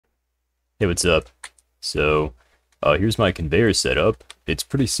Hey, what's up? So, here's my conveyor setup. It's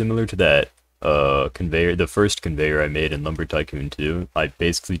pretty similar to that conveyor, the first conveyor I made in Lumber Tycoon 2. I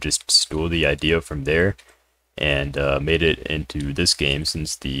basically just stole the idea from there and made it into this game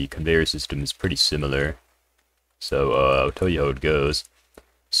since the conveyor system is pretty similar. So, I'll tell you how it goes.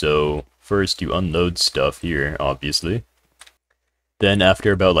 So, first you unload stuff here, obviously. Then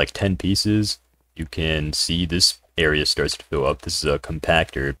after about like 10 pieces, you can see this area starts to fill up. This is a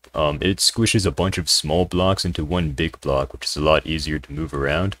compactor. It squishes a bunch of small blocks into one big block, which is a lot easier to move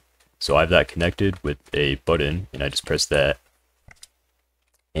around. So I have that connected with a button, and I just press that.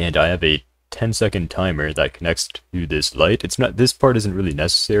 And I have a 10-second timer that connects to this light. This part isn't really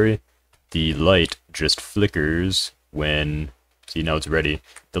necessary. The light just flickers when, see, now it's ready.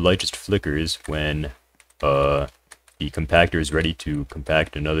 The light just flickers when the compactor is ready to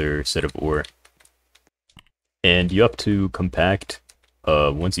compact another set of ore. And you have to compact,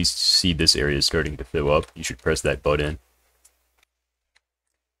 once you see this area starting to fill up, you should press that button.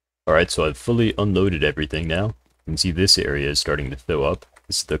 Alright, so I've fully unloaded everything now. You can see this area is starting to fill up.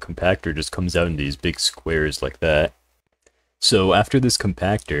 The compactor just comes out in these big squares like that. So after this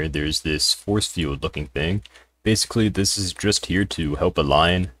compactor, there's this force field looking thing. Basically, this is just here to help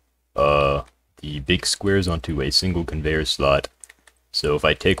align the big squares onto a single conveyor slot. So if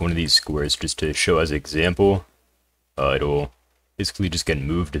I take one of these squares just to show as an example, it'll basically just get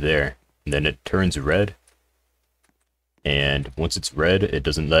moved there, and then it turns red, and once it's red, it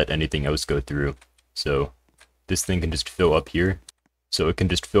doesn't let anything else go through. So this thing can just fill up here. So it can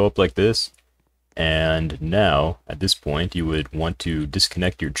just fill up like this, and now, at this point, you would want to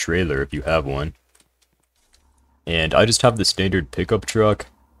disconnect your trailer if you have one. And I just have the standard pickup truck.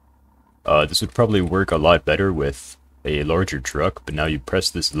 This would probably work a lot better with a larger truck, but now you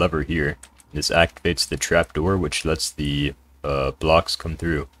press this lever here. This activates the trapdoor, which lets the blocks come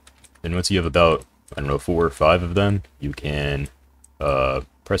through. Then once you have about, I don't know, 4 or 5 of them, you can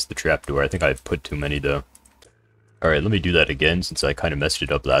press the trapdoor. I think I put too many though. Alright, let me do that again since I kind of messed it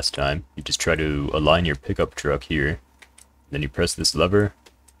up last time. You just try to align your pickup truck here. Then you press this lever.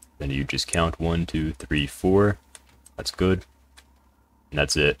 Then you just count 1, 2, 3, 4. That's good. And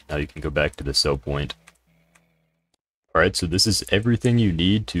that's it. Now you can go back to the sell point. Alright, so this is everything you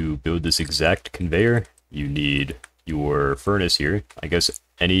need to build this exact conveyor. You need your furnace here. I guess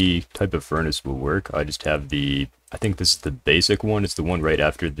any type of furnace will work. I just have I think this is the basic one. It's the one right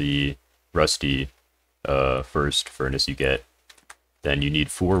after the rusty first furnace you get. Then you need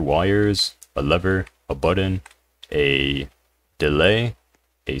 4 wires, a lever, a button, a delay,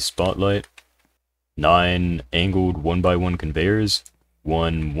 a spotlight, 9 angled 1x1 conveyors,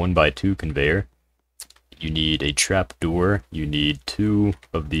 one 1x2 conveyor. You need a trap door. You need 2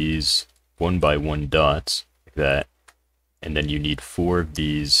 of these 1x1 dots, like that. And then you need 4 of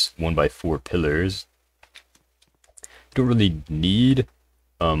these 1x4 pillars. You don't really need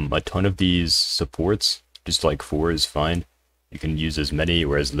a ton of these supports. Just like 4 is fine. You can use as many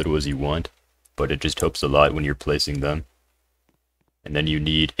or as little as you want, but it just helps a lot when you're placing them. And then you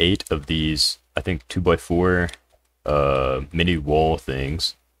need 8 of these, I think 2x4 mini wall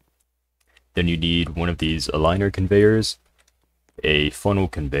things. Then you need one of these aligner conveyors, a funnel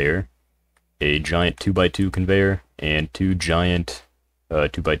conveyor, a giant 2x2 conveyor, and 2 giant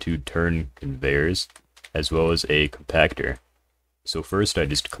 2x2 turn conveyors, as well as a compactor. So first I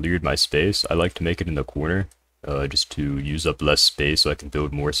just cleared my space. I like to make it in the corner, just to use up less space so I can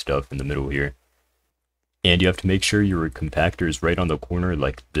build more stuff in the middle here. And you have to make sure your compactor is right on the corner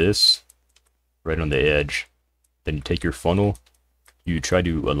like this, right on the edge. Then you take your funnel, you try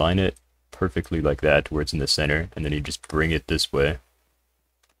to align it perfectly like that to where it's in the center, and then you just bring it this way.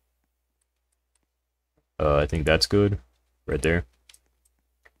 I think that's good, right there.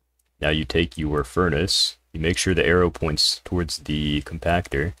 Now you take your furnace, you make sure the arrow points towards the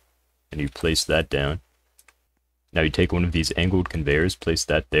compactor, and you place that down. Now you take one of these angled conveyors, place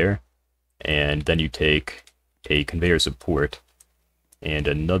that there, and then you take a conveyor support and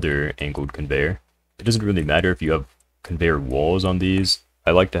another angled conveyor. It doesn't really matter if you have conveyor walls on these.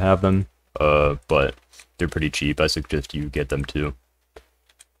 I like to have them, but they're pretty cheap. I suggest you get them too.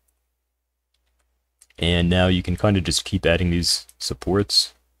 And now you can kind of just keep adding these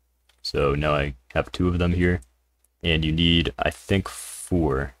supports. So now I have 2 of them here, and you need, I think,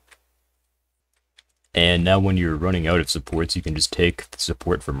 4. And now when you're running out of supports, you can just take the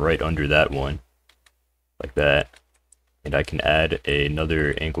support from right under that one, like that. And I can add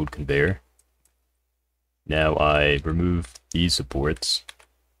another angled conveyor. Now I remove these supports.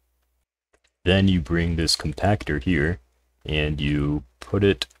 Then you bring this compactor here, and you put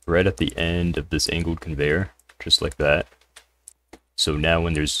it right at the end of this angled conveyor, just like that. So now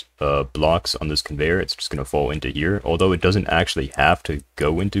when there's blocks on this conveyor, it's just going to fall into here. Although it doesn't actually have to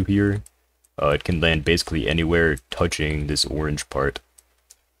go into here. It can land basically anywhere touching this orange part.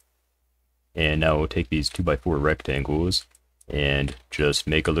 And now we'll take these 2x4 rectangles and just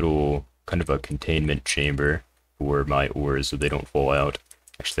make a little kind of a containment chamber for my ores so they don't fall out.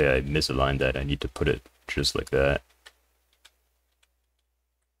 Actually, I misaligned that. I need to put it just like that.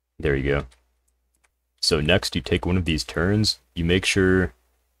 There you go. So next, you take one of these turns. You make sure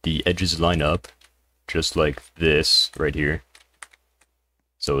the edges line up just like this right here.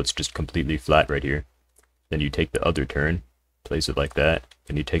 So it's just completely flat right here. Then you take the other turn, place it like that.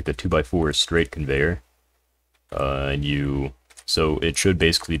 Then you take the 2x4 straight conveyor. So it should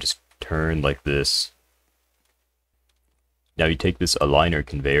basically just turn like this. Now you take this aligner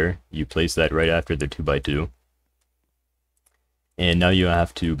conveyor, you place that right after the 2x2. And now you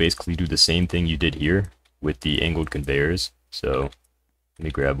have to basically do the same thing you did here with the angled conveyors. So let me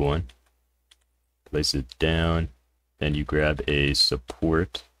grab one, place it down, then you grab a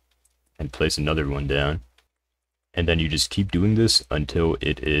support and place another one down. And then you just keep doing this until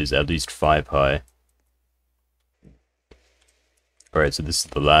it is at least 5 high. Alright, so this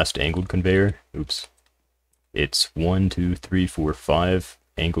is the last angled conveyor. Oops. It's 1, 2, 3, 4, 5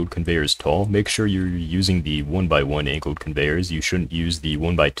 angled conveyors tall. Make sure you're using the 1x1 angled conveyors. You shouldn't use the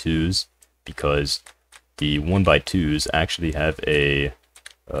 1x2s because the 1x2s actually have a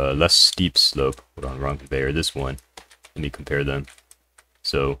less steep slope. Hold on, wrong conveyor. This one. Let me compare them.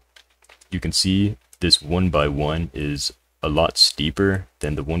 So you can see this 1x1 is a lot steeper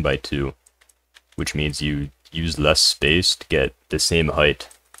than the 1x2, which means you use less space to get the same height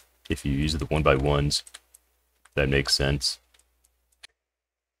if you use the 1x1s. That makes sense.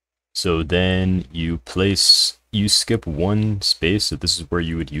 So then you skip one space, so this is where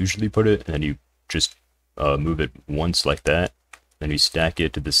you would usually put it, and then you just move it once like that. Then you stack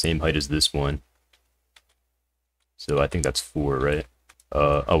it to the same height as this one. So I think that's 4, right?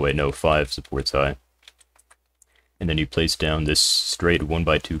 Oh wait, no, 5 supports high. And then you place down this straight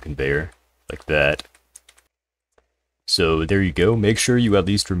 1x2 conveyor, like that. So there you go. Make sure you at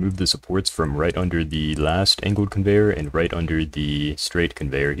least remove the supports from right under the last angled conveyor and right under the straight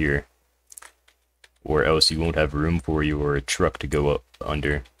conveyor here. Or else you won't have room for your truck to go up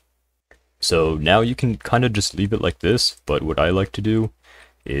under. So now you can kind of just leave it like this, but what I like to do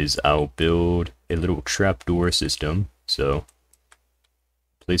is I'll build a little trapdoor system. So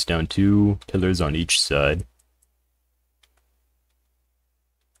place down 2 pillars on each side.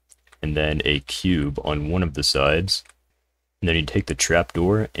 And then a cube on one of the sides. And then you take the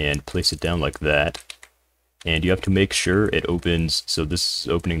trapdoor and place it down like that. And you have to make sure it opens, so this is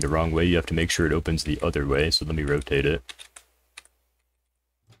opening the wrong way, you have to make sure it opens the other way, so let me rotate it.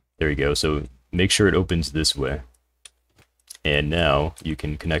 There you go, so make sure it opens this way. And now you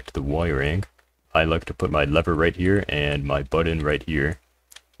can connect the wiring. I like to put my lever right here and my button right here.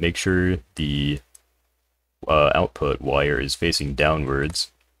 Make sure the output wire is facing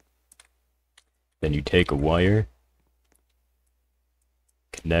downwards. Then you take a wire,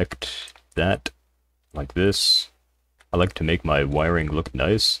 connect that like this. I like to make my wiring look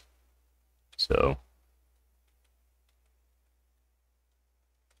nice, so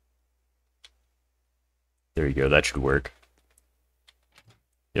there you go, that should work.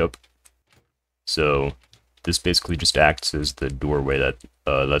 Yep. So this basically just acts as the doorway that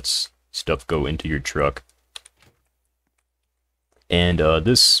lets stuff go into your truck. And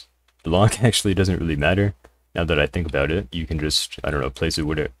this block actually doesn't really matter. Now that I think about it, you can just, I don't know, place it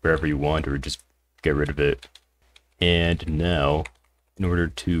wherever you want or just get rid of it. And now, in order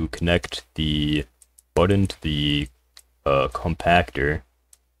to connect the button to the compactor,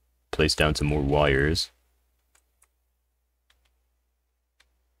 place down some more wires.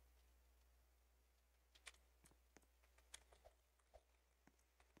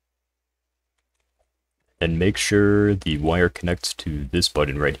 And make sure the wire connects to this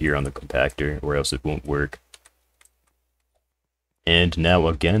button right here on the compactor, or else it won't work. And now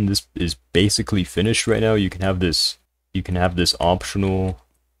again, this is basically finished right now. You can have this optional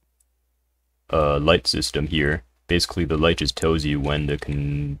light system here. Basically the light just tells you when the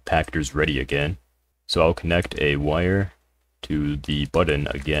compactor's ready again. So I'll connect a wire to the button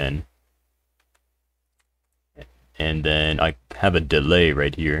again. And then I have a delay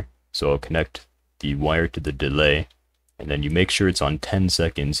right here. So I'll connect the wire to the delay. And then you make sure it's on 10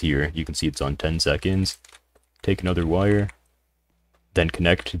 seconds here. You can see it's on 10 seconds. Take another wire. Then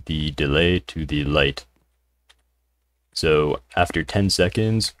connect the delay to the light. So after 10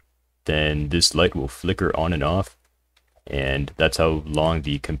 seconds, then this light will flicker on and off, and that's how long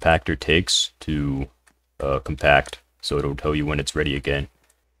the compactor takes to compact. so it'll tell you when it's ready again.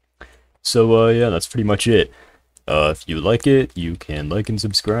 So yeah, that's pretty much it. If you like it, you can like and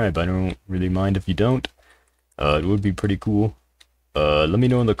subscribe. I don't really mind if you don't. It would be pretty cool. Let me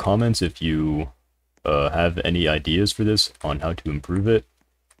know in the comments if you have any ideas for this on how to improve it,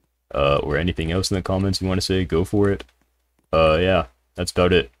 or anything else in the comments you want to say. Go for it. Yeah, that's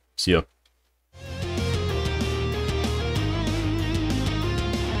about it. See ya.